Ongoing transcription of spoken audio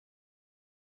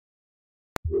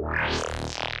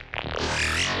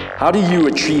How do you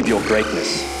achieve your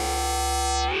greatness?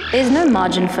 There's no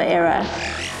margin for error.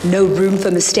 No room for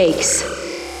mistakes.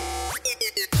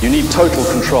 You need total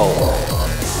control.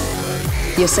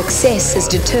 Your success is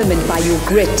determined by your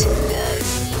grit.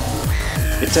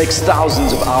 It takes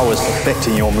thousands of hours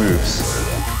perfecting your moves.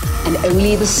 And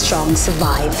only the strong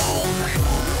survive.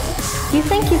 You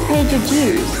think you've paid your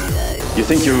dues? You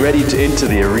think you're ready to enter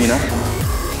the arena?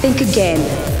 Think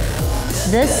again.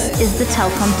 This is the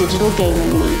Telkom Digital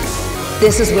Gaming League,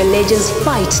 This is where legends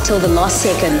fight till the last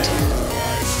second.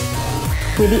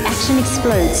 where the action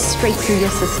explodes straight through your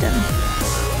system.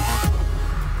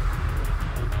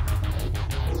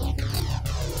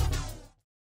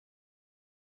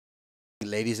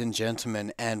 Ladies and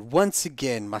gentlemen, and once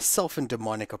again, myself and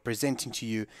Demonic are presenting to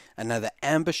you another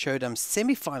Amber Showdown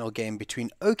semi-final game between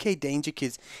OK Danger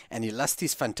Kids and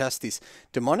Elasties Fantasties.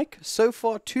 Demonic, so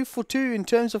far 2 for 2 in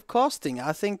terms of casting.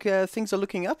 I think things are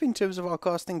looking up in terms of our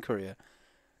casting career.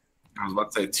 I was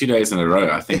about to say 2 days in a row.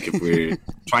 I think if we're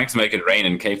trying to make it rain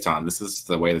in Cape Town, this is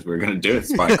the way that we're going to do it,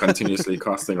 it's by continuously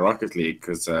casting Rocket League,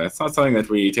 because it's not something that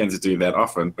we tend to do that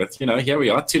often. But, you know, here we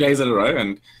are, 2 days in a row,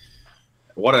 and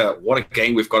what a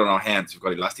game we've got on our hands. We've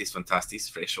got Elasties Fantasties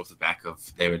fresh off the back of,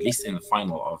 they were at least in the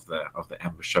final of the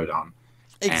Amber Showdown.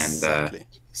 Exactly. And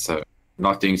so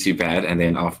not doing too bad. And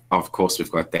then of course we've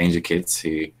got Danger Kids,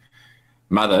 who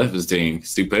Mother was doing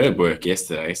superb work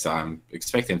yesterday. So I'm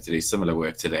expecting them to do similar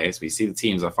work today, as we see the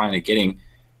teams are finally getting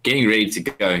ready to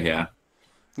go here.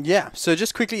 Yeah, so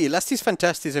just quickly, Elasties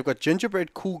Fantasties have got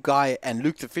Gingerbread, Cool Guy, and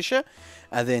Luke the Fisher.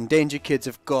 And then Danger Kids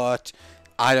have got,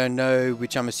 I don't know,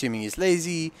 which I'm assuming is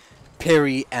Lazy,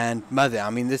 Perry, and Mother.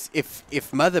 I mean, this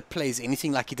if Mother plays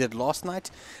anything like he did last night,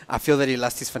 I feel that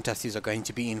Elasties Fantasties are going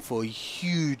to be in for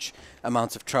huge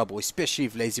amounts of trouble, especially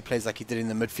if Lazy plays like he did in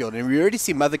the midfield. And we already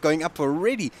see Mother going up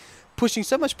already, pushing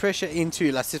so much pressure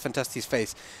into Elasties Fantasties'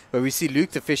 face. Where we see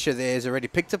Luke the Fisher there has already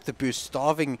picked up the boost,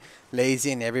 starving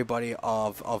Lazy and everybody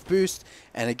of boost.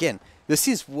 And again, this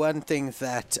is one thing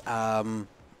that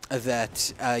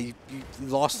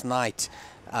last night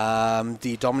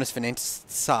the Dominus Venentis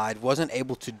side wasn't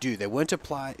able to do. They weren't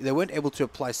able to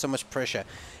apply so much pressure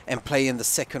and play in the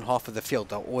second half of the field.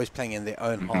 They're always playing in their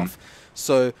own half.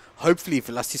 So hopefully if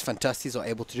Elasties Fantasties are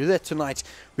able to do that tonight,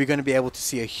 we're going to be able to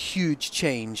see a huge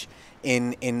change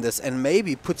in this, and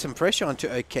maybe put some pressure onto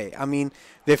OK. I mean,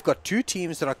 they've got two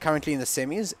teams that are currently in the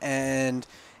semis, and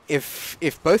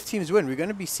if both teams win, we're going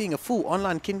to be seeing a full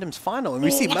Online Kingdoms final, and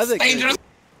we see Mother. Dangerous.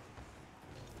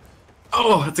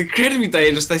 Oh, it's incredibly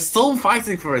dangerous. They're still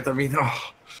fighting for it. I mean,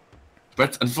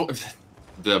 but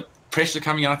the pressure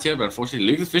coming out here. But unfortunately,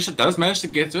 Luke the Fisher does manage to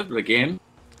get to it. But again,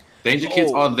 Danger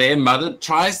Kids are there. Mother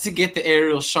tries to get the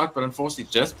aerial shot, but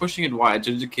unfortunately, just pushing it wide.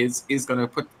 Ginger Kids is going to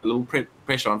put a little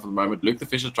pressure on for the moment. Luke the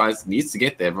Fisher needs to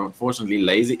get there, but unfortunately,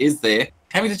 Lazy is there,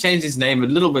 having to change his name a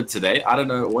little bit today. I don't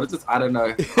know what is it. I don't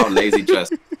know how Lazy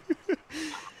just.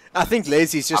 I think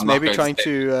Lazy's just maybe trying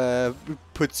to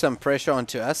put some pressure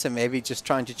onto us, and maybe just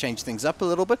trying to change things up a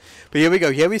little bit. But here we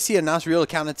go. Here we see a nice real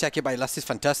counter attack here by Elasties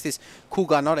Fantasties. Cool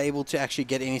Guy not able to actually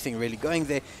get anything really going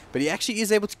there, but he actually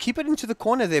is able to keep it into the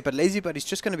corner there. But Lazy Buddy's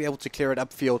just going to be able to clear it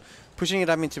upfield, pushing it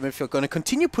up into midfield. Going to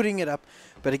continue putting it up,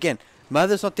 but again,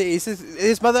 Mother's not there.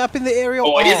 Is Mother up in the area?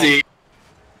 Oh, is he?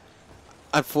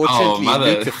 Unfortunately,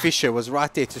 Luke the Fisher was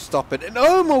right there to stop it. And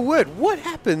oh my word, what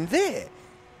happened there?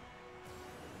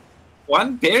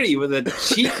 One Perry with a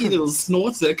cheeky little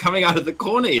snorter coming out of the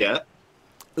corner here.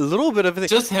 A little bit of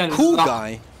the Cool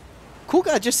Guy. Cool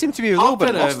Guy just seemed to be a little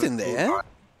bit lost in there.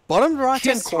 Bottom right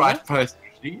hand corner. Right post.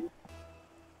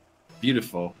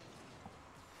 Beautiful.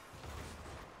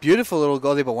 Beautiful little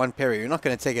goal there by One Perry. You're not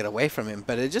going to take it away from him,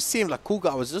 but it just seemed like Cool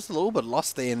Guy was just a little bit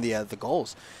lost there in the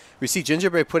goals. We see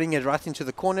Gingerbread putting it right into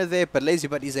the corner there, but Lazy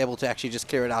Buddy's able to actually just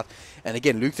clear it out. And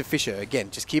again, Luke the Fisher,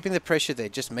 again, just keeping the pressure there,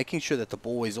 just making sure that the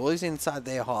ball is always inside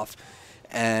their half.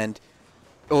 And,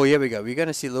 oh, here we go. We're going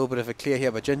to see a little bit of a clear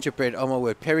here, but Gingerbread, oh my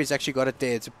word, Perry's actually got it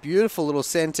there. It's a beautiful little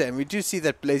center, and we do see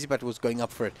that Lazy Buddy was going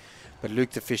up for it. But Luke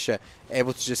the Fisher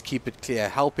able to just keep it clear,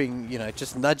 helping, you know,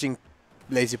 just nudging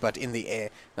Lazy Buddy in the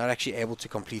air, not actually able to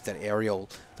complete that aerial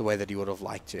the way that he would have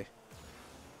liked to.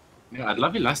 Yeah, I'd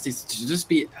love Elasties to just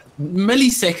be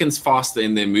milliseconds faster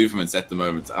in their movements at the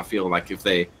moment. I feel like if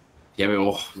they,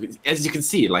 as you can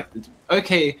see, like,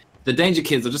 okay, the Danger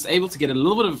Kids are just able to get a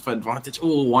little bit of advantage.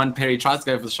 Oh, One Perry tries to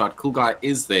go for the shot. Cool Guy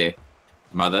is there.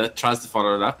 Mother tries to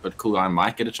follow it up, but Cool Guy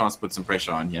might get a chance to put some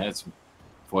pressure on here. It's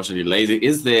unfortunately Lazy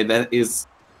is there. That is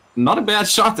not a bad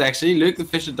shot, actually. Luke the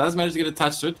Fisher does manage to get a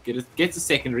touch to it, gets a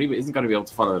secondary, but isn't going to be able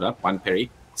to follow it up. One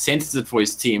Perry centers it for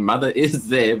his team. Mother is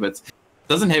there, but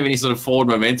doesn't have any sort of forward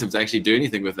momentum to actually do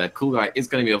anything with that. Cool Guy is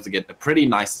going to be able to get a pretty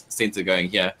nice center going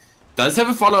here. Does have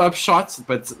a follow-up shot,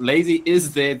 but Lazy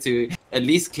is there to at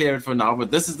least clear it for now.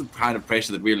 But this is the kind of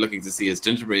pressure that we're looking to see as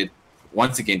Gingerbread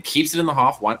once again keeps it in the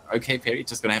half. Okay, Perry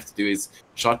just going to have to do his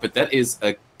shot, but that is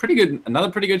a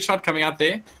another pretty good shot coming out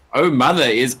there. Oh, Mother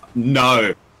is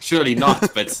no, surely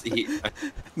not. But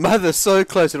Mother so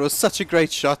close. It was such a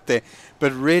great shot there,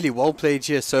 but really well played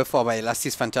here so far by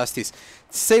Elasties Fantasties.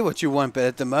 Say what you want, but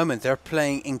at the moment they're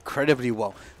playing incredibly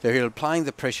well. They're applying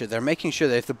the pressure. They're making sure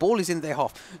that if the ball is in their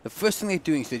half, the first thing they're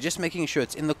doing is they're just making sure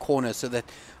it's in the corner so that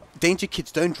Danger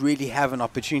Kids don't really have an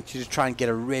opportunity to try and get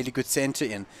a really good center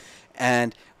in.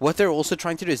 And what they're also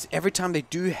trying to do is every time they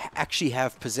do actually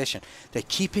have possession, they're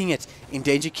keeping it in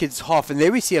Danger Kids' half. And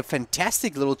there we see a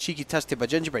fantastic little cheeky touch there by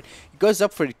Gingerbread. He goes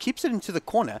up for it, keeps it into the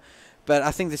corner. But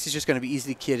I think this is just going to be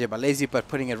easily cleared here by Lazy, but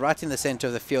putting it right in the center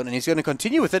of the field. And he's going to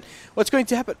continue with it. What's going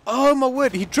to happen? Oh, my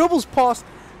word. He dribbles past.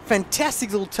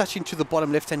 Fantastic little touch into the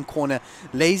bottom left-hand corner.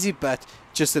 Lazy, but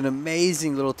just an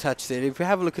amazing little touch there. If we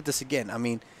have a look at this again, I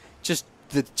mean, just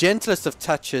the gentlest of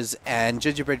touches, and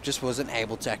Gingerbread just wasn't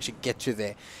able to actually get to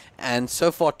there. And so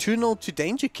far, 2-0 to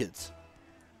Danger Kids.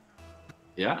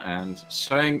 Yeah, and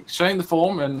showing the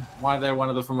form and why they're one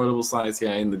of the formidable sides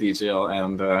here in the DGL.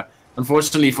 And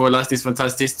unfortunately for Elasties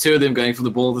Fantasties, two of them going for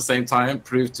the ball at the same time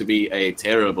proved to be a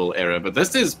terrible error. But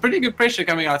this is pretty good pressure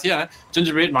coming out here.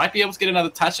 Gingerbread might be able to get another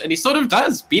touch, and he sort of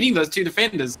does, beating those two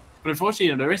defenders. But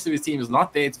unfortunately, the rest of his team is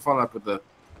not there to follow up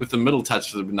with the middle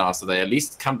touch for them now, so they at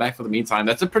least come back for the meantime.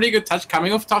 That's a pretty good touch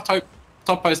coming off top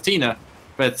post Tina,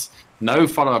 but no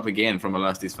follow-up again from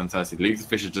Elasties Fantastic. Luke the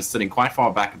Fisher just sitting quite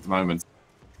far back at the moment,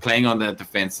 playing on that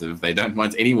defensive. They don't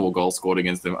want any more goals scored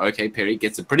against them. Okay, Perry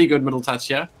gets a pretty good middle touch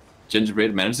here.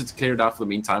 Gingerbread manages to clear it out for the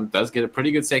meantime, does get a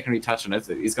pretty good secondary touch on it.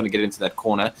 He's going to get into that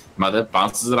corner. Mother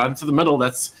bounces it out into the middle.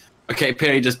 That's okay,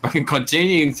 Perry just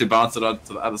continuing to bounce it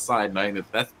onto the other side, knowing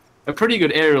that that's a pretty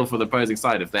good aerial for the opposing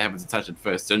side if they happen to touch it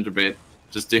first. Gingerbread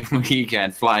just doing what he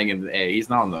can, flying in the air. He's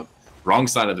now on the wrong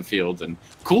side of the field. And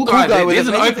Cool Guy there's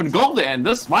an open goal there, and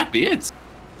this might be it.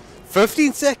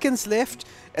 15 seconds left.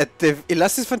 At the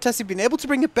Elastis Fantastic being able to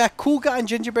bring it back. Cool Guy and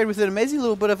Gingerbread with an amazing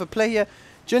little bit of a play here.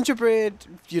 Gingerbread,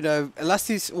 you know,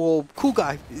 Elastis or Cool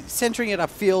Guy centering it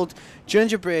upfield.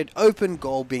 Gingerbread, open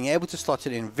goal, being able to slot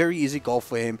it in. Very easy goal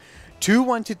for him.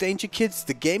 2-1 to Danger Kids.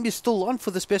 The game is still on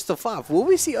for this best of 5. Will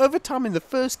we see overtime in the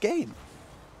first game?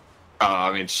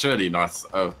 I mean, surely not.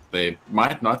 Oh, they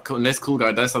might not, unless Cool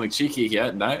Guy does something cheeky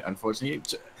here. No, unfortunately.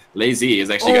 Lazy is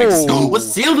actually going to score.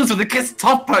 What's sealed this with the kiss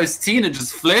top post? Tina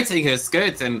just flirting her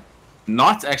skirt and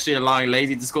not actually allowing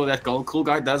Lazy to score that goal. Cool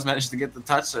Guy does manage to get the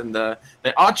touch, and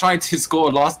they are trying to score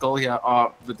a last goal here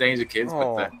are the Danger Kids,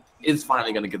 but is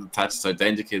finally going to get the touch. So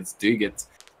Danger Kids do get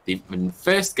the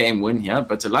first game win here,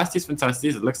 but Elasties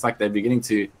Fantasties, it looks like they're beginning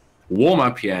to warm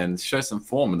up here and show some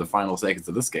form in the final seconds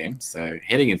of this game. So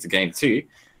heading into game 2,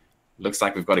 looks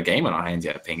like we've got a game on our hands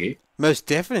here, Pingy. Most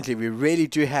definitely, we really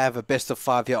do have a best of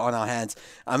 5 here on our hands.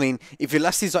 I mean, if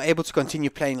Elasties are able to continue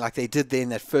playing like they did there in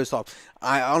that first half,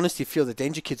 I honestly feel the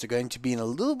Danger Kids are going to be in a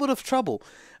little bit of trouble.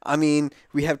 I mean,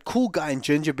 we have Cool Guy and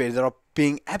Gingerbread that are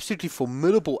being absolutely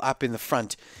formidable up in the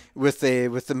front with the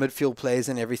midfield players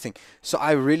and everything. So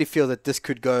I really feel that this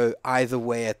could go either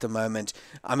way at the moment.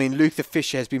 I mean, Luke the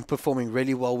Fisher has been performing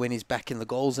really well when he's back in the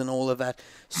goals and all of that.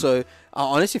 So I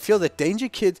honestly feel that Danger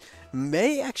Kids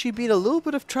may actually be in a little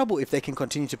bit of trouble if they can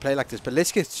continue to play like this. But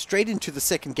let's get straight into the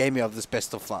second game here of this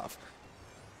best of 5.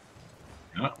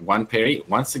 One Perry,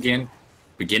 once again,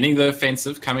 beginning the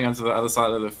offensive, coming onto the other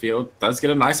side of the field, does get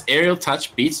a nice aerial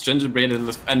touch, beats Gingerbread,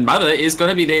 and Mother is going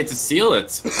to be there to seal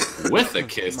it with a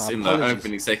kiss in the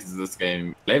opening seconds of this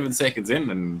game. 11 seconds in,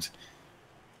 and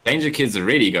Danger Kids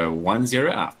already go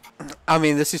 1-0 up. I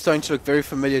mean, this is starting to look very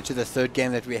familiar to the third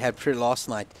game that we had last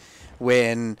night,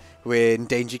 when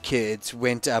Danger Kids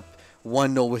went up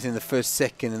 1-0 within the first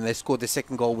second, and they scored their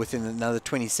second goal within another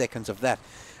 20 seconds of that.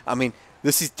 I mean,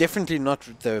 this is definitely not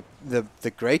the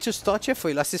greatest start here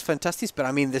for Elastis Fantastis, but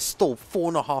I mean, there's still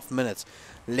 4.5 minutes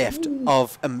left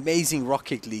of amazing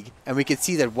Rocket League, and we can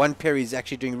see that one Perry is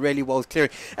actually doing really well with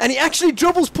clearing, and he actually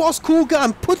dribbles past Cool Guy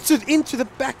and puts it into the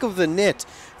back of the net.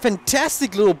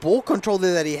 Fantastic little ball control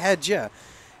there that he had here.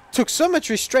 Took so much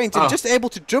restraint and just able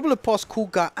to dribble it past Cool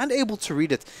Guy, unable to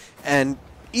read it, and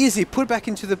easily put back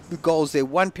into the goals there.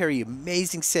 One Perry,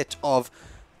 amazing set of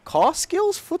car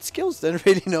skills, foot skills, don't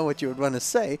really know what you would want to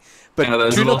say, but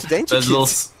those little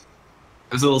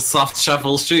soft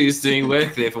shuffle shoes doing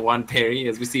work there for one Perry,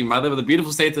 as we see Mother with a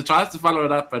beautiful center, tries to follow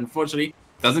it up, but unfortunately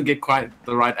doesn't get quite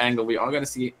the right angle. We are going to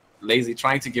see Lazy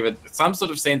trying to give it some sort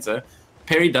of center,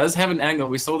 Perry does have an angle.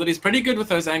 We saw that he's pretty good with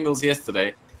those angles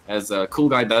yesterday, as Cool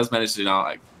Guy does manage to now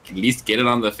at least get it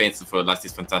on the offensive for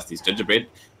Elasties Fantasties. Gingerbread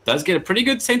does get a pretty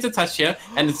good center touch here,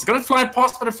 and it's going to fly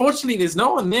past, but unfortunately there's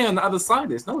no one there on the other side.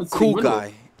 There's no one Cool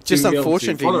Guy. Just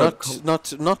unfortunately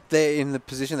not there in the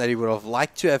position that he would have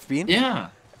liked to have been. Yeah.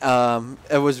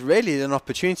 It was really an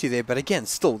opportunity there, but again,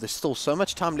 there's still so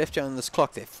much time left on this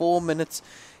clock. There 4 minutes.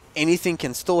 Anything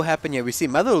can still happen here. We see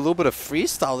Mother a little bit of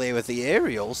freestyle there with the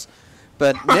aerials,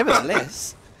 but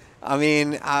nevertheless, I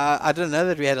mean, I don't know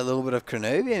that we had a little bit of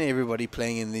Kronovia and everybody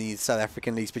playing in the South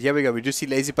African leagues, but here we go. We do see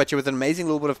Lazy Butcher with an amazing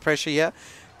little bit of pressure here.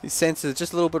 The center is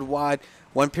just a little bit wide.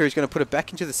 One pair is going to put it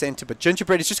back into the center, but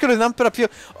Gingerbread is just going to lump it up here.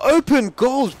 Open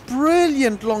goals.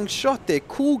 Brilliant long shot there.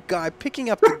 Cool Guy picking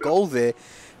up the goal there.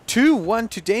 2-1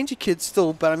 to Danger Kids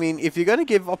still, but I mean, if you're going to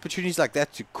give opportunities like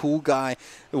that to Cool Guy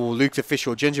or Luke the Fish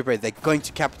or Gingerbread, they're going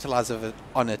to capitalize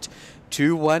on it.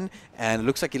 2-1, and it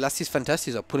looks like Elasties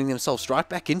Fantasties are putting themselves right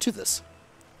back into this.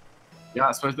 Yeah,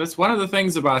 I suppose that's one of the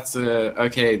things about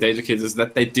Danger Kids is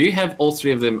that they do have all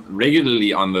three of them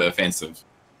regularly on the offensive,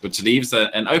 which leaves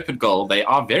an open goal. They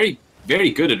are very,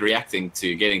 very good at reacting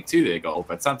to getting to their goal,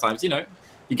 but sometimes, you know,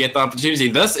 you get the opportunity.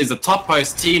 This is a top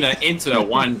post Tina into a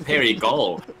one Perry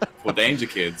goal for Danger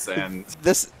Kids, and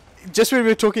this just when we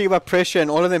were talking about pressure and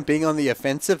all of them being on the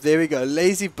offensive, there we go.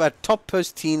 Lazy but top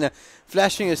post Tina,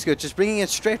 flashing a skirt, just bringing it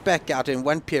straight back out in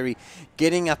one Perry,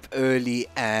 getting up early,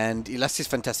 and Elasties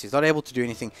Fantastic not able to do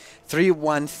anything. 3-1,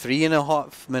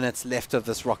 3.5 minutes left of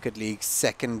this Rocket League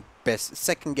second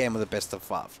game of the best of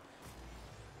 5.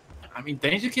 I mean,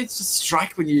 Danger Kids just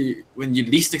strike when you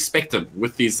least expect them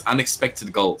with these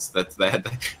unexpected goals that they had,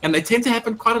 and they tend to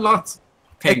happen quite a lot.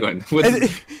 Penguin,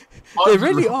 they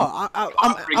really are.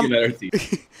 Regularity.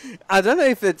 I don't know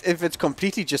if it's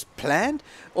completely just planned,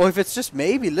 or if it's just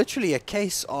maybe literally a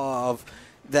case of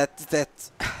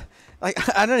that.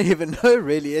 Like, I don't even know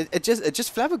really. It just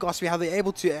flabbergasts me how they're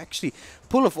able to actually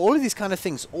pull off all of these kind of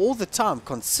things all the time,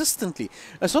 consistently.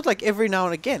 It's not like every now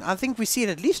and again. I think we see it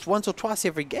at least once or twice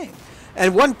every game.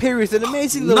 And one Perry with an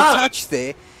amazing little touch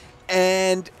there,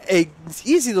 and a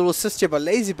easy little assist here by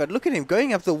Lazy. But look at him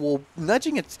going up the wall,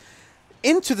 nudging it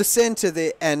into the center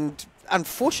there, and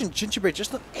unfortunately Gingerbread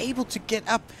just not able to get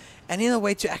up and in a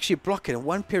way to actually block it. And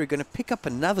one Perry going to pick up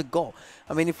another goal.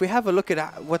 I mean, if we have a look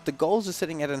at what the goals are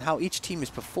sitting at and how each team is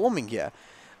performing here,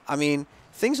 I mean,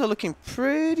 things are looking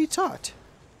pretty tight.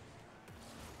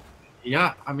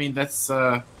 Yeah, I mean, that's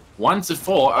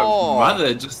 1-4.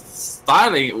 Mother just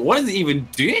styling. What is he even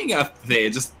doing up there?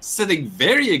 Just sitting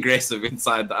very aggressive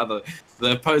inside the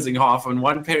opposing half. And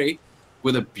one Perry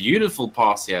with a beautiful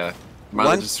pass here.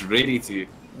 Mother just ready to...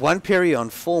 One Perry on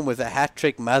form with a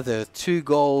hat-trick. Mother, 2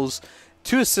 goals,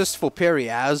 2 assists for Perry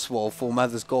as well for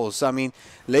Mother's goals. So, I mean,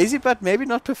 Lazy but maybe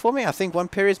not performing. I think one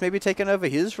Perry has maybe taken over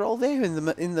his role there in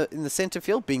the center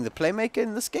field, being the playmaker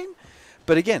in this game.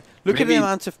 But again, look at the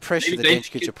amount of pressure the Danger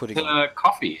Kids are putting on.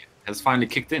 Coffee has finally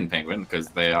kicked in, Penguin, because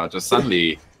they are just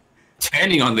suddenly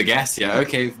turning on the gas here.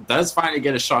 Okay, does finally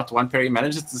get a shot. One Perry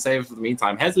manages to save for the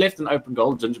meantime. Has left an open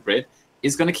goal. Gingerbread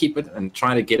is going to keep it and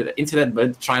try to get it into that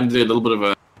mid, trying to do a little bit of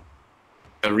a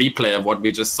replay of what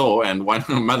we just saw. And one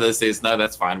Mother says, no,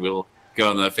 that's fine. We'll go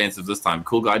on the offensive this time.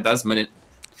 Cool Guy does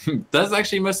does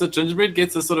actually miss it. Gingerbread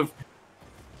gets a sort of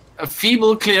a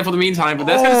feeble clear for the meantime, but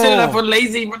that's going to set it up for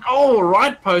Lazy. But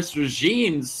right post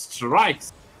regime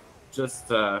strikes, just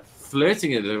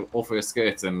flirting it off her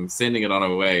skirt and sending it on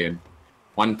her way. And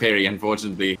one Perry,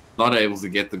 unfortunately, not able to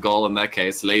get the goal in that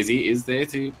case. Lazy is there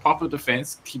to pop a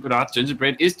defense, keep it out.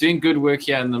 Gingerbread is doing good work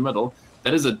here in the middle.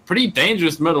 That is a pretty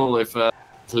dangerous middle if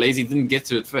Lazy didn't get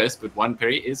to it first, but one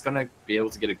Perry is going to be able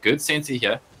to get a good center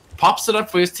here. Pops it up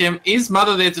for his team. Is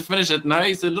Mother there to finish it? No,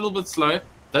 he's a little bit slow.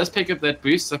 Does pick up that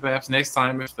boost, so perhaps next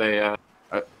time if they...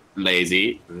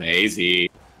 Lazy.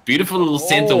 Beautiful little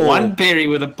center. One Perry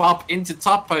with a pop into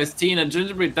top post. Tina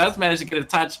Gingerbread does manage to get a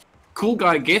touch. Cool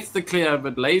Guy gets the clear,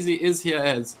 but Lazy is here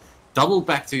as double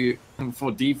back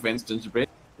for defense. Gingerbread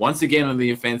once again on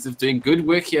the offensive, doing good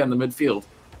work here in the midfield.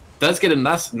 Does get a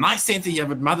nice center here,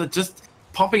 but Mother just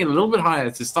popping it a little bit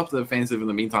higher to stop the offensive in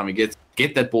the meantime and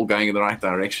get that ball going in the right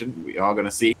direction. We are going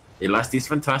to see Elasties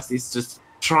Fantasties just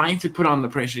trying to put on the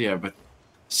pressure here, but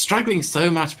struggling so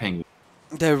much, Penguin.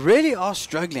 They really are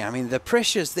struggling. I mean, the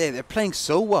pressure is there. They're playing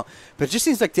so well. But it just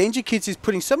seems like Danger Kids is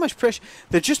putting so much pressure.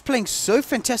 They're just playing so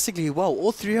fantastically well,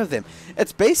 all 3 of them.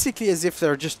 It's basically as if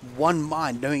they're just one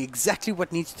mind, knowing exactly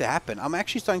what needs to happen. I'm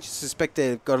actually starting to suspect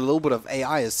they've got a little bit of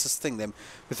AI assisting them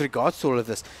with regards to all of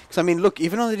this. Because, I mean, look,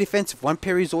 even on the defensive, one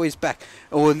Perry's always back.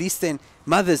 Or at least then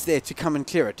Mother's there to come and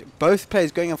clear it. Both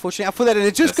players going unfortunately out for that, and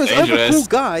it just That's goes over dangerous. Cool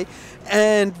Guy.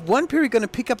 And one Perry going to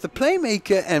pick up the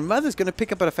playmaker, and Mother's going to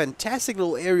pick up a fantastic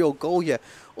little aerial goal here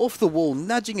off the wall,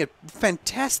 nudging it.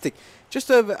 Fantastic.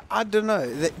 Just over, I don't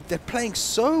know. They're playing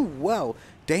so well,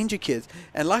 Danger Kids.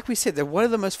 And like we said, they're one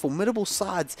of the most formidable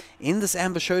sides in this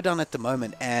Amber Showdown at the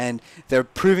moment, and they're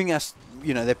proving us.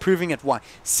 You know, they're proving it. Why?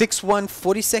 6-1,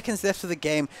 40 seconds left of the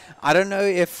game. I don't know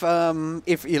if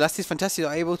Elasties Fantasties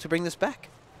are able to bring this back.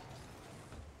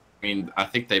 I mean, I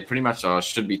think they pretty much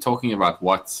should be talking about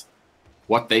what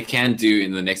they can do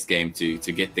in the next game to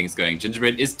get things going.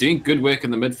 Gingerbread is doing good work in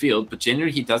the midfield, but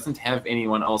generally he doesn't have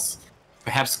anyone else.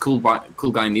 Perhaps Cool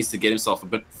Guy needs to get himself a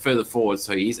bit further forward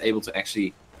so he's able to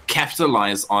actually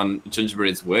capitalize on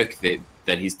Gingerbread's work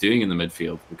that he's doing in the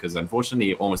midfield. Because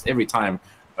unfortunately, almost every time,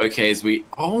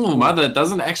 Mother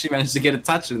doesn't actually manage to get a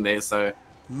touch in there. So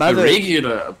Mother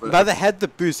had the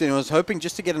boost and was hoping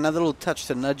just to get another little touch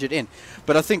to nudge it in.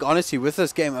 But I think, honestly, with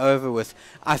this game over with,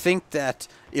 I think that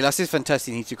Elastis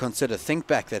Fantastic need to think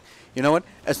back that, you know what,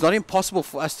 it's not impossible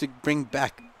for us to bring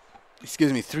back,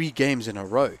 3 games in a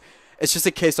row. It's just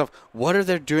a case of what are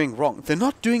they doing wrong? They're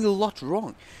not doing a lot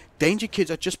wrong. Danger Kids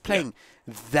are just playing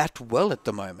that well at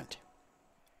the moment.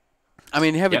 I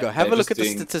mean, here we go. Have a look at the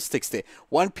statistics there.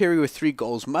 One Perry with 3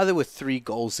 goals. Mother with 3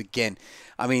 goals again.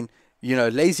 I mean, you know,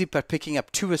 Lazy but picking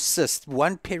up 2 assists.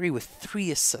 One Perry with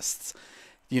 3 assists.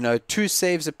 You know, 2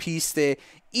 saves apiece there.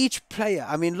 Each player,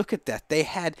 I mean, look at that. They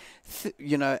had,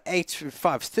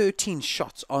 13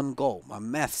 shots on goal. My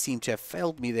math seemed to have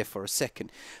failed me there for a second.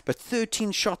 But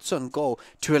 13 shots on goal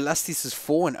to Elastis'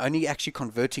 4 and only actually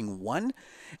converting 1.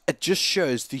 It just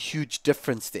shows the huge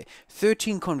difference there.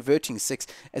 13 converting 6.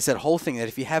 It's that whole thing that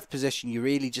if you have possession, you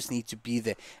really just need to be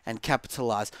there and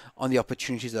capitalize on the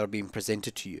opportunities that are being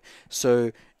presented to you.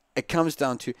 So it comes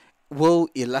down to, will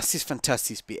Elastis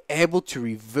Fantastis be able to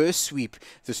reverse sweep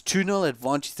this 2-0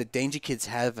 advantage that Danger Kids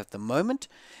have at the moment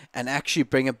and actually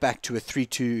bring it back to a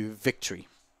 3-2 victory?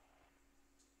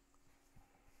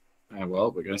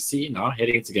 Well, we're going to see now,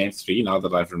 heading into game 3, now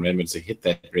that I've remembered to hit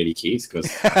that ready keys,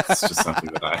 because that's just something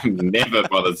that I never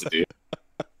bothered to do.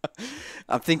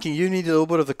 I'm thinking you need a little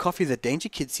bit of the coffee that Danger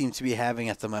Kids seem to be having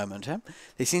at the moment. Huh?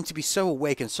 They seem to be so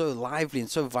awake and so lively and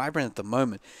so vibrant at the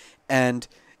moment. And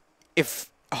if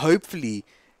hopefully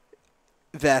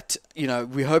that, you know,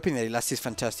 we're hoping that Elastis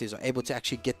Fantastis are able to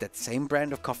actually get that same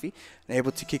brand of coffee and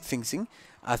able to kick things in.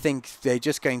 I think they're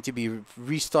just going to be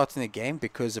restarting the game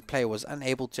because the player was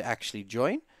unable to actually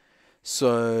join.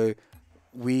 So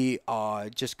we are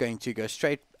just going to go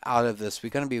straight out of this.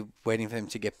 We're going to be waiting for him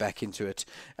to get back into it.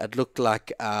 It looked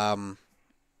like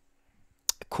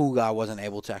Cool Guy wasn't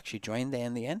able to actually join there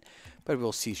in the end, but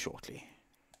we'll see shortly.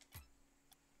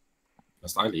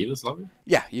 Must I leave this lobby?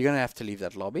 Yeah, you're going to have to leave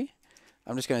that lobby.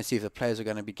 I'm just going to see if the players are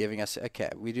going to be giving us...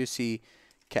 Okay, we do see...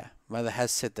 Okay, Mother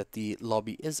has said that the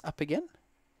lobby is up again.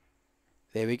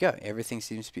 There we go. Everything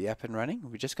seems to be up and running.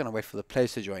 We're just going to wait for the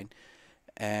players to join.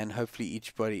 And hopefully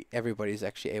everybody is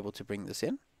actually able to bring this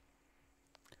in.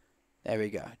 There we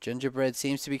go. Gingerbread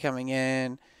seems to be coming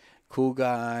in. Cool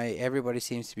Guy. Everybody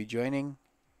seems to be joining.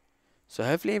 So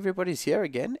hopefully everybody's here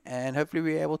again, and hopefully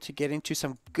we're able to get into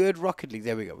some good Rocket League.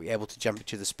 There we go. We're able to jump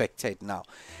into the spectate now.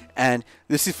 And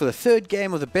this is for the 3rd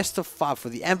game of the best of 5 for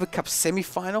the Amber Cup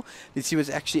semi-final. Let's see what's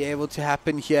actually able to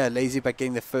happen here. Lazy back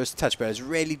getting the first touch, but it's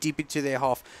really deep into their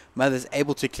half. Mother's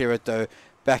able to clear it, though,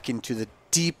 back into the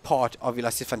deep part of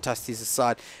Elastis Fantastis'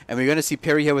 side. And we're going to see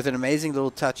Perry here with an amazing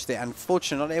little touch there.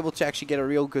 Unfortunately, not able to actually get a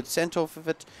real good send-off of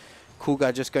it. Cool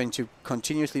Guy just going to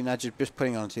continuously nudge it, just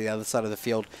putting it onto the other side of the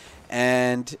field.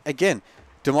 And again,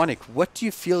 Demonic, what do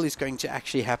you feel is going to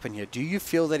actually happen here? Do you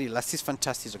feel that Elastis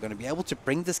Fantastis are going to be able to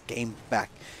bring this game back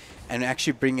and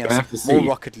actually bring us more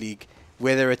Rocket League,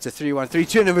 whether it's a 3-1,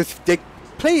 3-2, and if they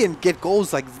play and get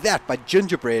goals like that by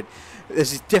Gingerbread,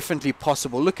 this is definitely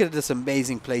possible. Look at this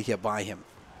amazing play here by him.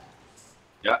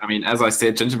 Yeah, I mean, as I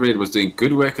said, Gingerbread was doing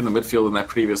good work in the midfield in that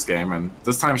previous game, and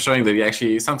this time showing that he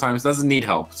actually sometimes doesn't need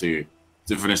help to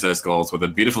finish those goals with a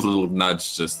beautiful little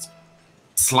nudge, just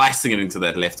slicing it into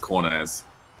that left corner. As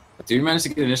I do manage to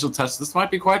get an initial touch, this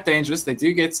might be quite dangerous. They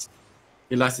do get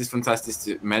Elastis Fantastis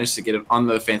to manage to get it on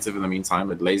the offensive in the meantime,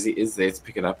 but Lazy is there to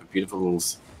pick it up. A beautiful little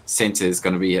center is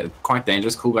going to be quite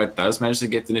dangerous. Cool Guy does manage to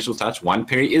get the initial touch. One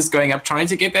Perry is going up, trying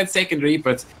to get that secondary,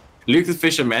 but Luke the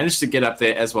Fisher managed to get up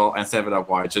there as well and save it up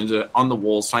wide. Ginger on the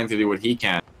walls trying to do what he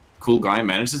can. Cool Guy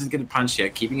manages to get a punch here,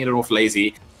 keeping it off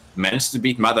Lazy. Managed to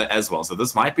beat Mother as well. So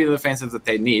this might be the defensive that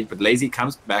they need, but Lazy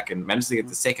comes back and manages to get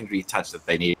the secondary touch that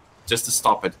they need just to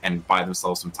stop it and buy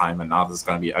themselves some time. And now this is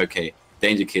going to be okay.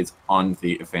 Danger Kids on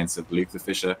the offensive. Luke the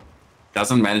Fisher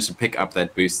doesn't manage to pick up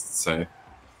that boost, so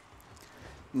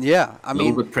Yeah, I A mean,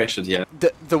 little bit pressured, yeah.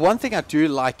 the one thing I do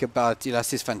like about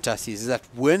Elasties Fantasties is that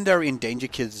when they're in Danger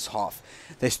Kids' half,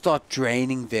 they start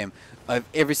draining them of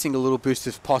every single little boost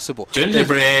if possible.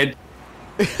 Gingerbread!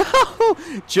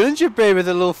 Gingerbread with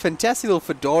a little fantastic little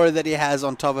fedora that he has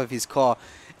on top of his car,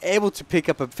 able to pick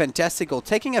up a fantastic goal,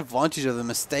 taking advantage of the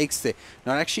mistakes there,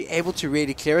 not actually able to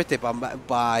really clear it there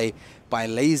by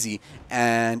Lazy,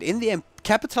 and in the end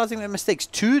capitalizing on their mistakes.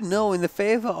 2-0 in the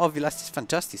favor of Elastis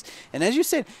Fantastis. And as you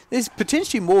said, there's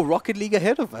potentially more Rocket League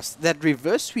ahead of us. That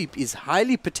reverse sweep is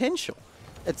highly potential.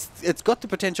 It's got the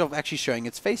potential of actually showing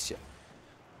its face here.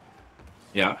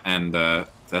 Yeah, and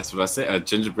that's what I say.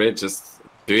 Gingerbread just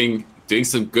doing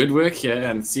some good work here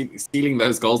and stealing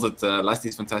those goals that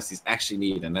Elastis Fantastis actually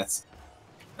need, and that's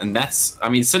I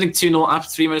mean, sitting 2-0 up,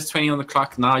 3 minutes 20 on the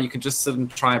clock. Now you can just sit and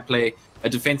try and play a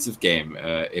defensive game.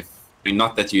 If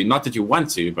not that you want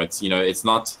to, but you know it's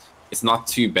not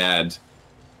too bad.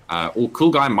 Cool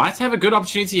Guy might have a good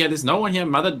opportunity here. There's no one here.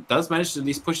 Mother does manage to at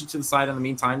least push it to the side in the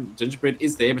meantime. Gingerbread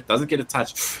is there, but doesn't get a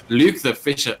touch. Luke the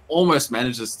Fisher almost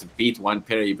manages to beat one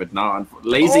Perry, but now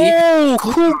Lazy. Oh,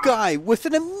 Cool Guy with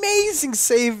an amazing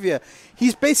save here.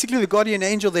 He's basically the guardian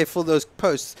angel there for those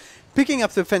posts. Picking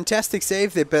up the fantastic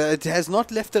save there, but it has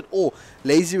not left at all.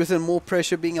 Lazy with more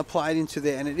pressure being applied into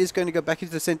there, and it is going to go back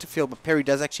into the center field, but Perry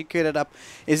does actually clear it up.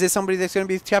 Is there somebody that's going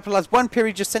to be capitalized? One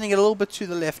Perry just sending it a little bit to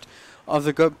the left of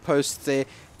the goal post there,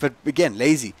 but again,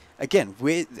 Lazy. Again,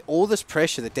 with all this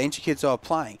pressure that Danger Kids are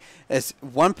applying, as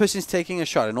one person's taking a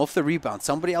shot and off the rebound,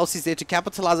 somebody else is there to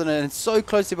capitalize on it, and it's so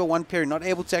close to one Perry, not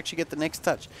able to actually get the next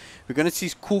touch. We're going to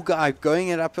see Cool Guy going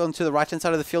it up onto the right-hand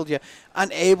side of the field here,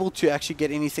 unable to actually get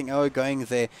anything going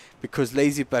there because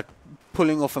Lazy, but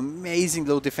pulling off amazing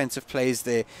little defensive plays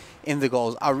there in the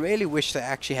goals. I really wish they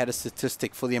actually had a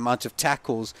statistic for the amount of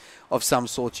tackles of some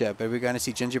sort here, but we're going to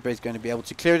see Gingerbread's going to be able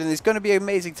to clear it, and there's going to be an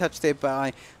amazing touch there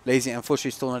by Lazy.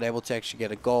 Unfortunately, still not able to actually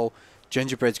get a goal.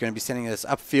 Gingerbread's going to be sending this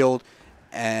upfield,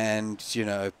 and, you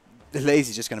know,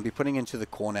 Lazy just going to be putting into the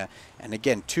corner. And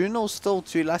again, 2-0 still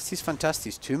to Elasties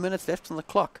Fantastis. 2 minutes left on the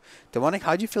clock. Demonic,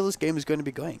 how do you feel this game is going to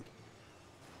be going?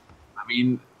 I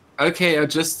mean, okay,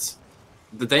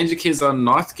 the Danger Kids are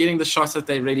not getting the shots that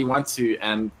they really want to,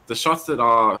 and the shots that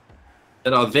are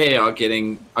there are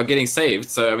getting saved.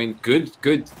 So I mean, good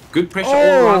pressure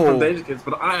all around from Danger Kids.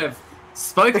 But I have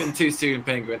spoken too soon,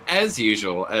 Penguin, as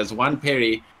usual. As one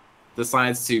Perry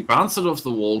decides to bounce it off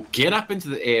the wall, get up into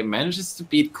the air, manages to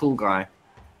beat Cool Guy,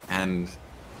 and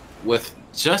with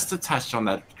just a touch on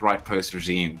that right post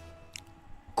regime,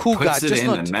 Cool Guy puts it just in,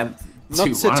 and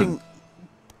not sitting.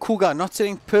 Cool Guy not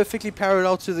sitting perfectly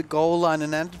parallel to the goal line,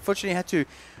 and unfortunately had to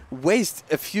waste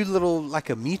a few little, like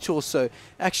a meter or so,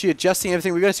 actually adjusting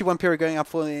everything. We're going to see one Perry going up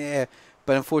for the air,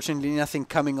 but unfortunately nothing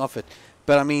coming off it.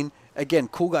 But I mean, again,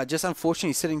 Cool Guy just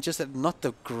unfortunately sitting just at not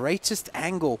the greatest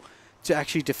angle to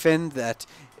actually defend that.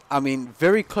 I mean,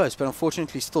 very close, but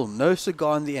unfortunately still no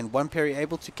cigar in the end. One Perry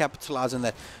able to capitalize on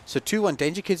that. So 2-1.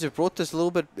 Danger Kids have brought this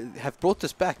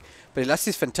back. But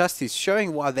Elastis Fantastis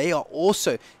showing why they are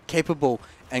also capable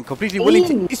and completely willing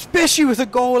to, especially with a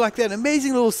goal like that.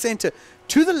 Amazing little center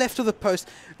to the left of the post.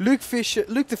 Luke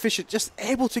the Fisher just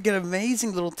able to get an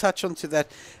amazing little touch onto that.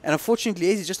 And unfortunately,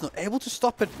 Lazy just not able to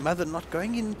stop it. Mother not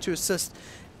going in to assist.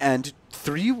 And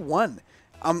 3-1.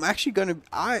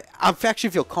 I actually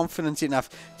feel confident enough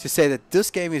to say that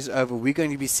this game is over. We're going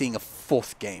to be seeing a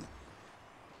fourth game.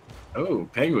 Oh,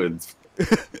 Penguins!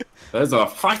 Those are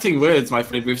fighting words, my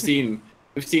friend. We've seen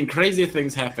crazier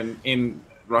things happen in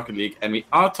Rocket League, and we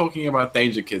are talking about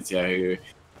Danger Kids here, who,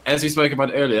 as we spoke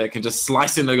about earlier, can just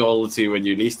slice in a goal or two when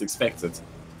you least expect it.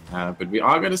 But we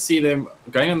are going to see them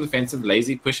going on the defensive,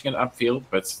 Lazy pushing it upfield,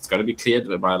 but it's got to be cleared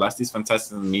by Elasties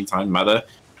Fantastic in the meantime. Mother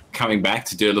coming back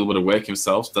to do a little bit of work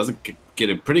himself, doesn't get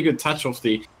a pretty good touch off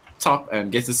the top and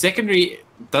gets the secondary,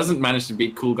 doesn't manage to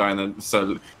beat Cool Guy, and then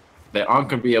so they aren't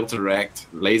going to be able to react.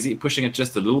 Lazy pushing it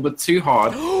just a little bit too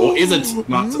hard, or is it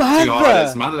not too hard?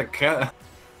 As Mother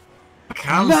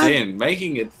comes in,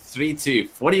 making it 3-2,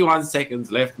 41 seconds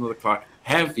left on the clock.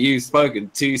 Have you spoken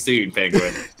too soon,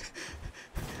 Penguin?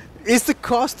 Is the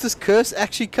caster's curse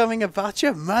actually coming about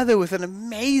here? Mother with an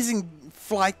amazing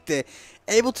flight there,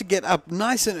 able to get up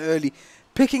nice and early,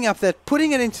 picking up that,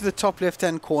 putting it into the top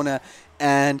left-hand corner,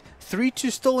 and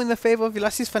 3-2 still in the favor of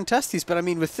Elastis Fantastis. But I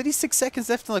mean, with 36 seconds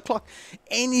left on the clock,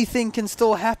 anything can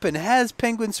still happen. Has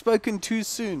Penguin spoken too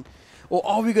soon? Or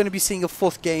are we going to be seeing a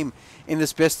fourth game in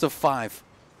this best of 5?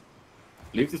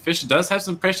 Luke the Fisher does have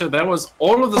some pressure. That was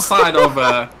all of the side of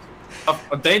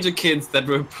Danger Kids that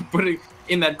were putting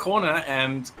in that corner,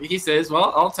 and he says,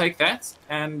 well, I'll take that,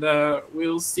 and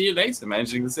we'll see you later,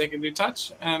 managing the secondary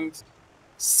touch, and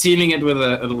sealing it with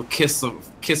a little kiss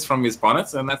from his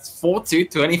bonnet, and that's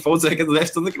 4-2, 24 seconds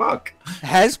left on the clock.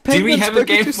 Has Do we Penguin have a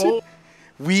spoken game to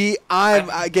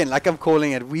 4? Again, like I'm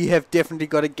calling it, we have definitely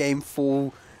got a game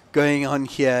 4 going on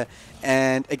here.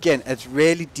 And again, it's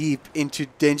really deep into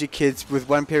Danger Kids with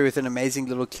one Perry with an amazing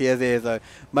little clear there, though.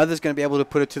 Mother's going to be able to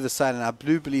put it to the side, and I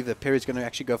do believe that Perry's going to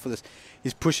actually go for this.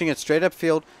 He's pushing it straight up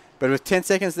field, but with 10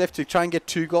 seconds left to try and get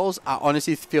 2 goals, I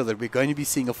honestly feel that we're going to be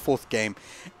seeing a 4th game.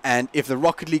 And if the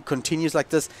Rocket League continues like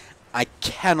this, I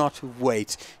cannot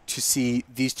wait to see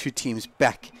these two teams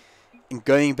back and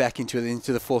going back into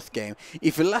the 4th game.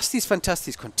 If Elasties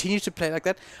Fantasties continue to play like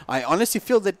that, I honestly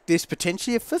feel that there's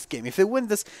potentially a 5th game. If they win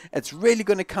this, it's really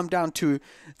going to come down to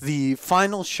the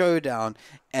final showdown,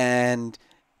 and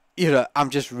you know, I'm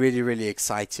just really, really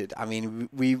excited. I mean,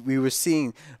 we were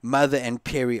seeing Mother and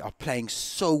Perry are playing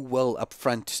so well up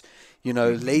front. You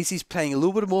know, Lazy's playing a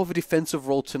little bit more of a defensive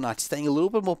role tonight, staying a little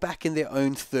bit more back in their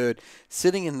own third,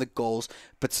 sitting in the goals,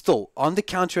 but still, on the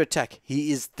counter-attack,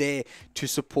 he is there to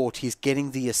support. He's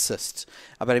getting the assists.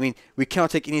 But I mean, we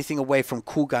cannot take anything away from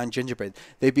Cool Guy and Gingerbread.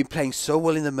 They've been playing so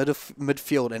well in the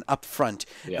midfield and up front.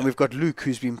 Yeah. And we've got Luke,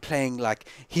 who's been playing like,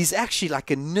 he's actually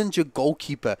like a ninja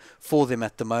goalkeeper for them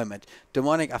at the moment.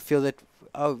 Demonic, I feel that,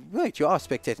 oh, wait, you are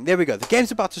spectating. There we go. The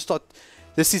game's about to start.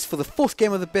 This is for the 4th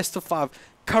game of the best of 5.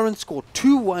 Current score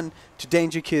 2-1 to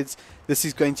Danger Kids. This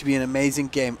is going to be an amazing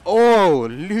game. Oh,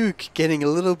 Luke getting a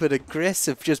little bit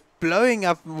aggressive, just blowing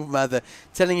up Mother,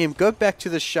 telling him, go back to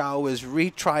the showers,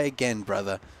 retry again,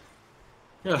 brother.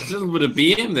 Yeah, a little bit of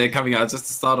BM there coming out just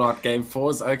to start out game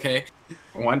 4s. Okay,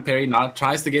 one Perry now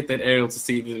tries to get that aerial to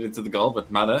see it into the goal,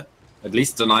 but Mother at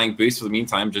least denying boost for the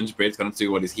meantime. Gingerbread's going to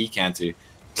do what he can to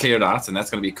clear it out, and that's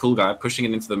going to be Cool Guy pushing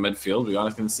it into the midfield. We're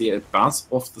going to see it bounce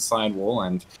off the side wall,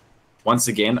 and once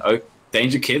again,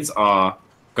 Danger Kids are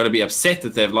going to be upset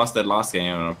that they've lost that last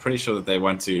game, and I'm pretty sure that they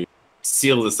want to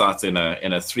seal this out in a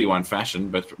 3-1 fashion.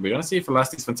 But we're going to see if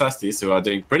Elasties Fantasties, who are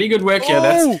doing pretty good work here.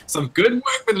 That's some good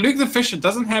work, but Luke the Fisher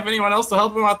doesn't have anyone else to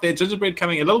help him out there. Gingerbread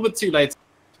coming a little bit too late.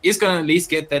 Is going to at least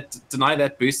get that, deny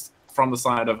that boost from the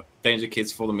side of Danger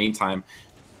Kids for the meantime.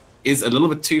 Is a little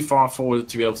bit too far forward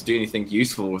to be able to do anything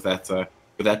useful with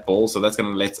that ball, so that's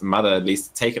going to let Mother at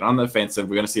least take it on the offensive.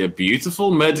 We're going to see a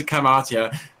beautiful mid come out here,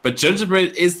 but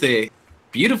Gingerbread is there.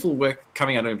 Beautiful work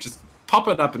coming out of him. Just pop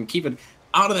it up and keep it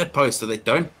out of that post so they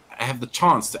don't have the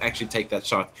chance to actually take that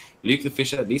shot. Luke the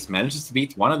Fisher at least manages to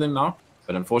beat one of them now,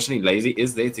 but unfortunately Lazy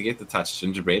is there to get the touch.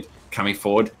 Gingerbread coming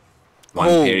forward.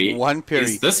 One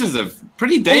Perry. This is a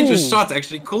pretty dangerous shot,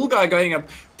 actually. Cool Guy going up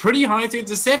pretty high to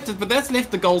intercept it, but that's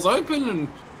left the goals open, and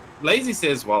Lazy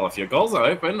says, well, if your goals are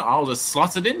open, I'll just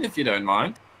slot it in if you don't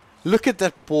mind. Look at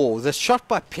that ball. The shot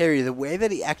by Perry, the way that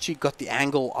he actually got the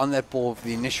angle on that ball for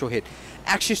the initial hit,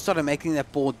 actually started making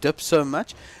that ball dip so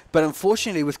much. But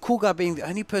unfortunately, with Cool Guy being the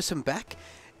only person back,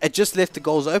 it just left the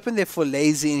goals open there for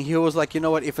Lazy, and he was like, you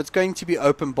know what, if it's going to be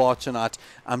open bar tonight,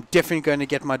 I'm definitely going to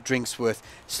get my drinks worth.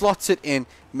 Slots it in,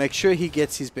 make sure he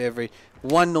gets his beverage.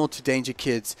 1-0 to Danger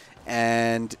Kids,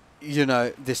 and, you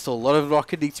know, there's still a lot of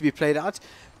Rocket League to be played out,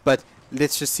 but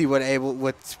let's just see what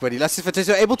Elasties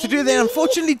Fantasties are able to do there.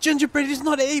 Unfortunately, Gingerbread is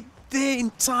not there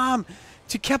in time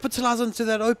to capitalize onto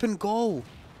that open goal.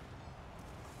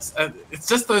 It's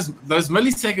just those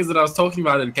milliseconds that I was talking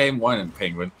about in game 1 in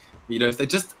Penguin. You know, if they're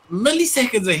just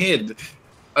milliseconds ahead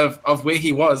of where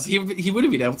he was, he would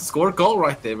have been able to score a goal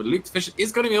right there. But Luke Fisher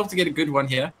is going to be able to get a good one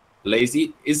here.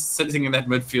 Lazy is sitting in that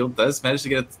midfield, does manage to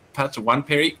get a touch. One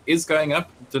Perry is going up,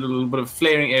 did a little bit of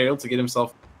flaring aerial to get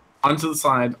himself onto the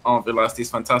side of Elasties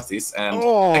Fantasties and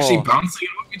actually bouncing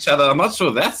off each other. I'm not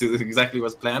sure that's exactly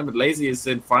what's planned, but Lazy has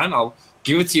said, fine, I'll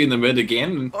give it to you in the mid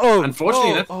again. And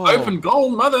unfortunately, that open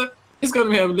goal, Mother is going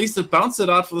to be able at least to bounce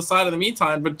it out for the side in the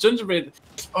meantime. But Gingerbread,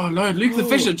 oh no, Luke the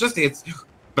Fisher just gets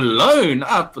blown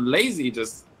up. Lazy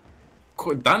just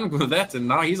done with that, and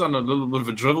now he's on a little bit of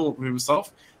a dribble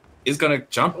himself. Is going to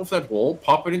jump off that wall,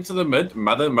 pop it into the mid.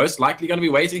 Mother most likely going to be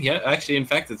waiting here. Actually, in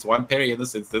fact, it's one Perry in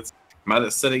this instance. Mother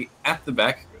sitting at the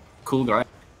back. Cool Guy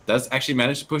does actually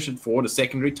manage to push it forward. A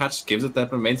secondary touch gives it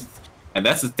that momentum. And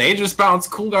that's a dangerous bounce.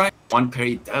 Cool Guy. One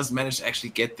Perry does manage to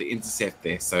actually get the intercept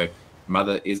there. So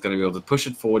Mother is going to be able to push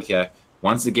it forward here.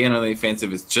 Once again on the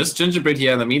offensive, it's just Gingerbread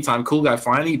here. In the meantime, Cool Guy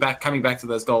finally coming back to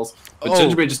those goals. But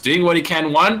Gingerbread just doing what he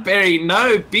can. One Perry,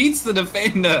 no, beats the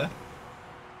defender.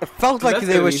 It felt like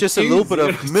there was just a little bit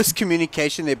of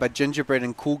miscommunication there by Gingerbread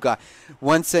and Cool Guy.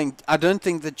 One saying, I don't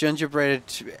think that Gingerbread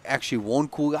actually warned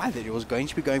Cool Guy that he was going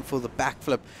to be going for the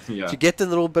backflip to get the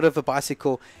little bit of a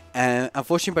bicycle. And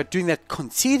unfortunately, by doing that,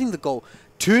 conceding the goal,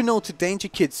 2-0 to Danger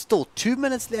Kids. Still 2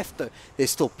 minutes left though.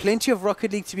 There's still plenty of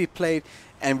Rocket League to be played,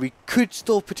 and we could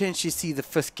still potentially see the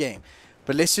 5th game.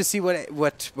 But let's just see what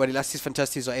Elasties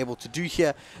Fantasties are able to do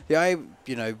here.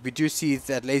 We do see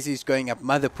that Lazy is going up,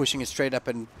 Mother pushing it straight up,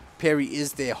 and Perry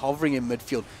is there hovering in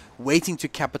midfield, waiting to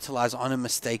capitalize on a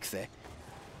mistake there.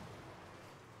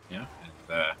 Yeah,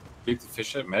 and Luke the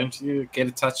Fisher managed to get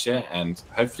a touch here, and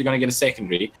hopefully going to get a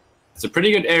secondary. It's a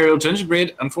pretty good aerial.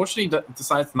 Gingerbread, unfortunately,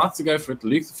 decides not to go for it.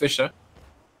 Luke the Fisher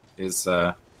is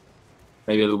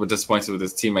maybe a little bit disappointed with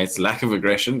his teammates' lack of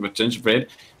aggression, but Gingerbread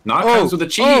now comes with a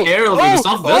cheeky aerial to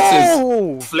stop this.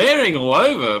 Is flaring all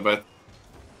over, but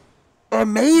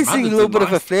amazing little bit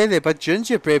of a flare there, but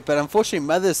Gingerbread. But unfortunately,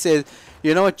 Mother says,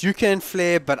 you know what, you can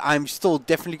flare, but I'm still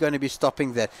definitely going to be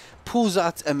stopping that. Pulls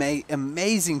out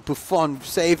amazing Buffon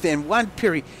save there, and one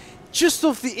Perry just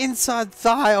off the inside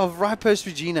thigh of right post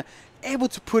Regina, able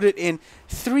to put it in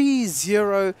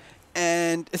 3-0.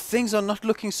 And things are not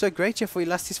looking so great here for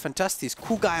Elasties Fantasties.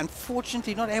 Cool Guy,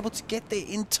 unfortunately, not able to get there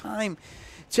in time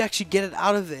to actually get it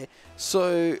out of there.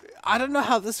 So I don't know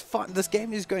how this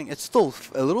game is going. It's still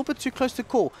a little bit too close to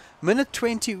call. Minute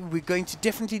 20, we're going to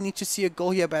definitely need to see a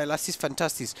goal here by Elasties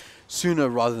Fantasties sooner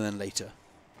rather than later.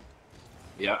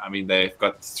 Yeah, I mean, they've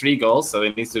got 3 goals, so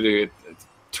they need to do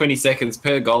 20 seconds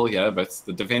per goal here. But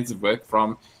the defensive work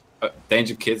from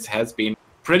Danger Kids has been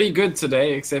pretty good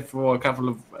today, except for a couple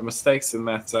of mistakes in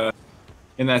that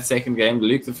second game.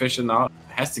 Luke the Fisher now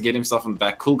has to get himself on the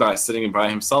back. Cool Guy sitting by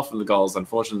himself in the goals,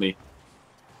 unfortunately,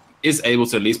 is able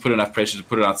to at least put enough pressure to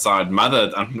put it outside.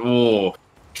 Mother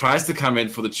tries to come in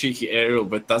for the cheeky aerial,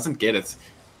 but doesn't get it.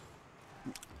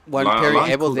 One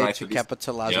Perry able there to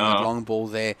capitalize on that long ball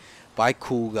there by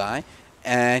Cool Guy.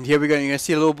 And here we go. You're going to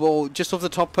see a little ball just off the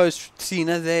top post,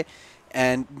 Cena there.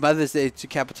 And Mother's there to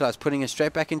capitalize, putting it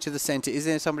straight back into the center. Is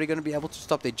there somebody going to be able to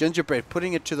stop there? Gingerbread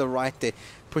putting it to the right there,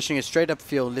 pushing it straight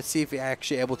upfield. Let's see if we're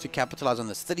actually able to capitalize on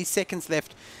this. 30 seconds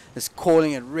left. Is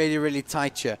calling it really, really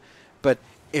tight here. But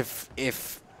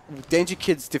if Danger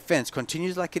Kids' defense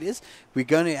continues like it is, we're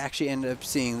going to actually end up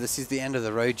seeing this is the end of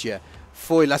the road here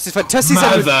for Elasties Fantastic.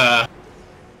 Mother!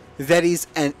 That is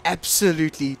an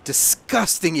absolutely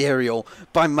disgusting aerial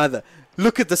by Mother.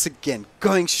 Look at this again,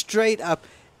 going straight up.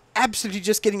 Absolutely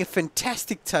just getting a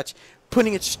fantastic touch,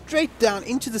 putting it straight down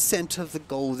into the center of the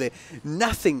goal there.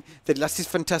 Nothing that Elasties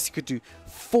Fantastic could do.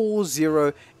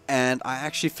 4-0, and I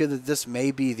actually feel that this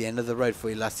may be the end of the road for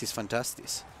Elasties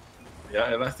Fantastis.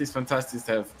 Yeah, Elasties Fantastis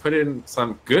have put in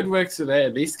some good work today,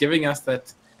 at least giving us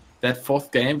that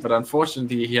 4th game. But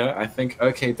unfortunately here, I think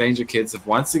OK Danger Kids have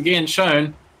once again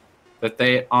shown that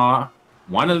they are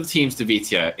one of the teams to beat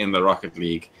here in the Rocket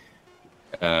League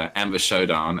Amber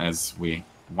Showdown, as we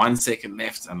 1 second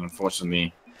left, and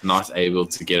unfortunately not able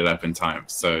to get it up in time.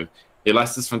 So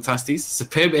Elastis Fantastis,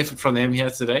 superb effort from them here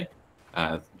today.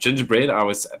 Gingerbread, I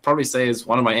would probably say, is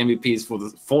one of my MVPs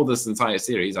for this entire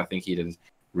series. I think he did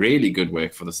really good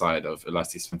work for the side of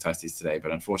Elastis Fantastis today,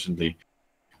 but unfortunately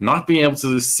not being able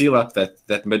to seal up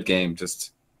that mid game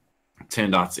just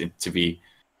turned out to be,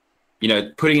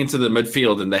 putting into the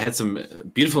midfield, and they had some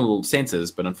beautiful centers,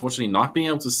 but unfortunately not being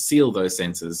able to seal those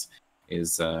centers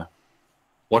is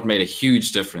what made a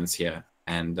huge difference here.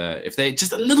 And if they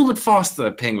just a little bit faster,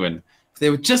 Penguin, if they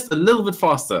were just a little bit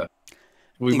faster,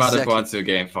 we might have gone to a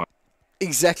game 5.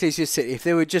 Exactly as you said. If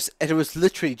they were it was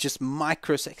literally just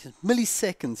microseconds,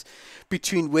 milliseconds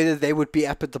between whether they would be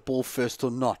up at the ball first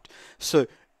or not. So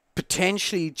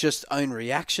potentially just own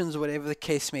reactions, whatever the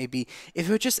case may be. If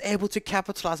they were just able to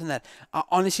capitalize on that, I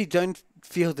honestly don't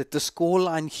feel that the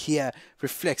scoreline here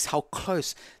reflects how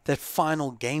close that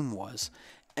final game was.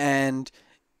 And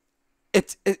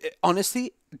it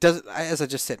honestly does, as I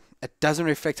just said, it doesn't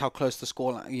reflect how close the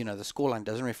scoreline. The scoreline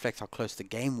doesn't reflect how close the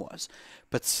game was,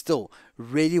 but still,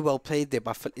 really well played there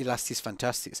by Elastis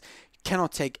Fantastis.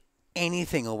 Cannot take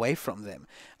anything away from them.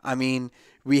 I mean,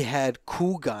 we had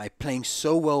Cool Guy playing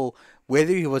so well,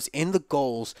 whether he was in the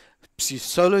goals,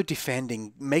 solo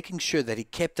defending, making sure that he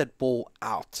kept that ball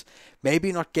out.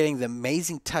 Maybe not getting the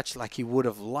amazing touch like he would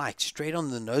have liked, straight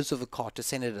on the nose of the car to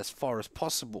send it as far as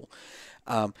possible.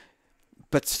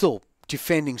 But still,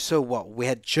 defending so well. We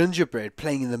had Gingerbread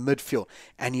playing in the midfield,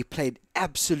 and he played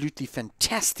absolutely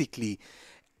fantastically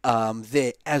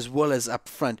there, as well as up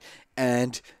front.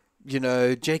 And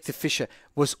Jake the Fisher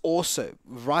was also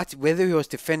right, whether he was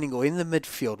defending or in the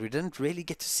midfield. We didn't really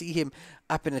get to see him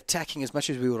up and attacking as much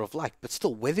as we would have liked, but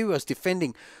still, whether he was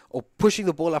defending or pushing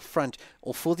the ball up front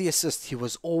or for the assist, he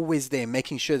was always there,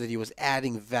 making sure that he was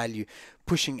adding value,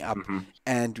 pushing up,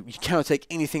 and you cannot take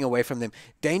anything away from them.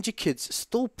 Danger Kids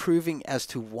still proving as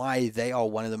to why they are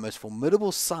one of the most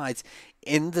formidable sides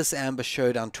in this Amber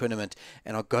Showdown tournament,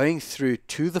 and are going through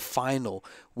to the final,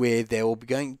 where they will be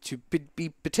going to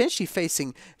be potentially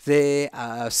facing their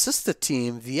sister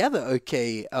team, the other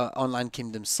OK Online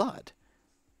Kingdom side.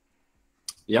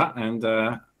 Yeah,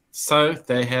 and so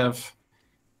they have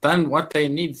done what they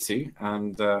need to,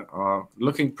 and are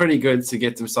looking pretty good to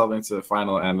get themselves into the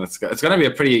final. And it's going to be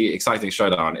a pretty exciting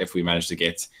showdown if we manage to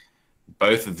get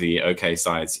both of the OK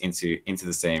sides into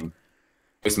the same.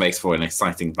 This makes for an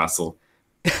exciting battle.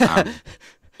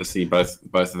 To see both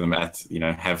of them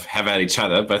have at each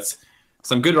other. But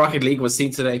some good Rocket League was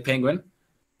seen today, Penguin.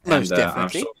 Most definitely. I'm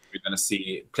sure we're going to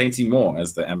see plenty more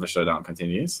as the Amber Showdown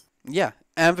continues. Yeah,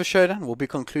 Amber Showdown will be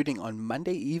concluding on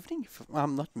Monday evening, if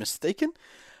I'm not mistaken.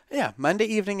 Yeah, Monday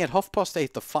evening at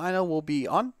 8:30, the final will be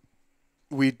on.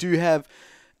 We do have,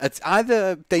 it's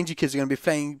either Danger Kids are going to be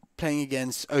playing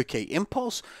against OK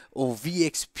Impulse or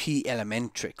VXP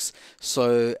Elementrix.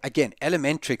 So again,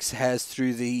 Elementrix has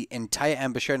through the entire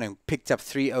Amber Showdown picked up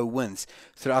 3-0 wins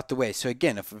throughout the way. So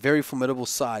again, a very formidable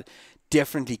side.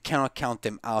 Definitely cannot count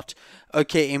them out.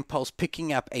 OK Impulse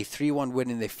picking up a 3-1 win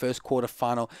in their first quarter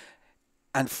final.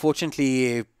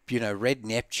 Unfortunately, Red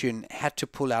Neptune had to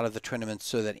pull out of the tournament,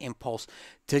 so that Impulse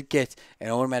did get an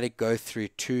automatic go through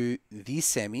to the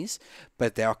semis,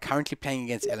 but they are currently playing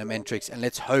against Elementrix, and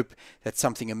let's hope that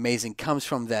something amazing comes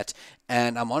from that.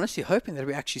 And I'm honestly hoping that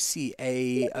we actually see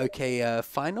a OK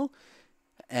final,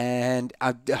 and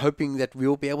I'm hoping that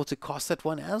we'll be able to cast that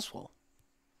one as well.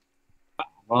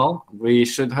 Well, we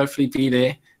should hopefully be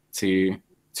there to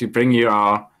bring you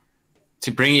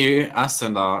us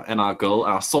and our girl,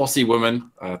 our saucy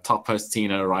woman, top post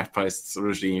Tina, right post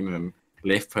Regime, and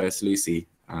left post Lucy,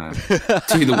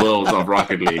 to the world of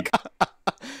Rocket League.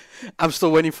 I'm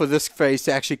still waiting for this phrase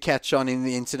to actually catch on in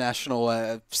the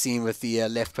international scene with the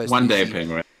left post. One day,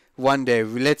 Penguin. One day.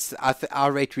 At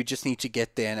our rate, we just need to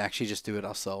get there and actually just do it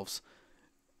ourselves.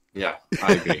 Yeah,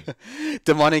 I agree.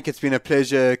 Demonic, it's been a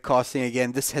pleasure casting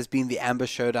again. This has been the Amber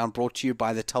Showdown, brought to you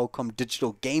by the Telkom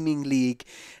Digital Gaming League,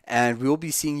 and we'll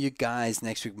be seeing you guys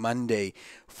next week Monday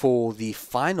for the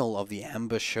final of the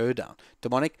Amber Showdown.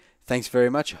 Demonic, thanks very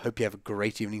much. Hope you have a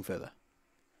great evening further.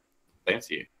 Thanks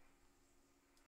you.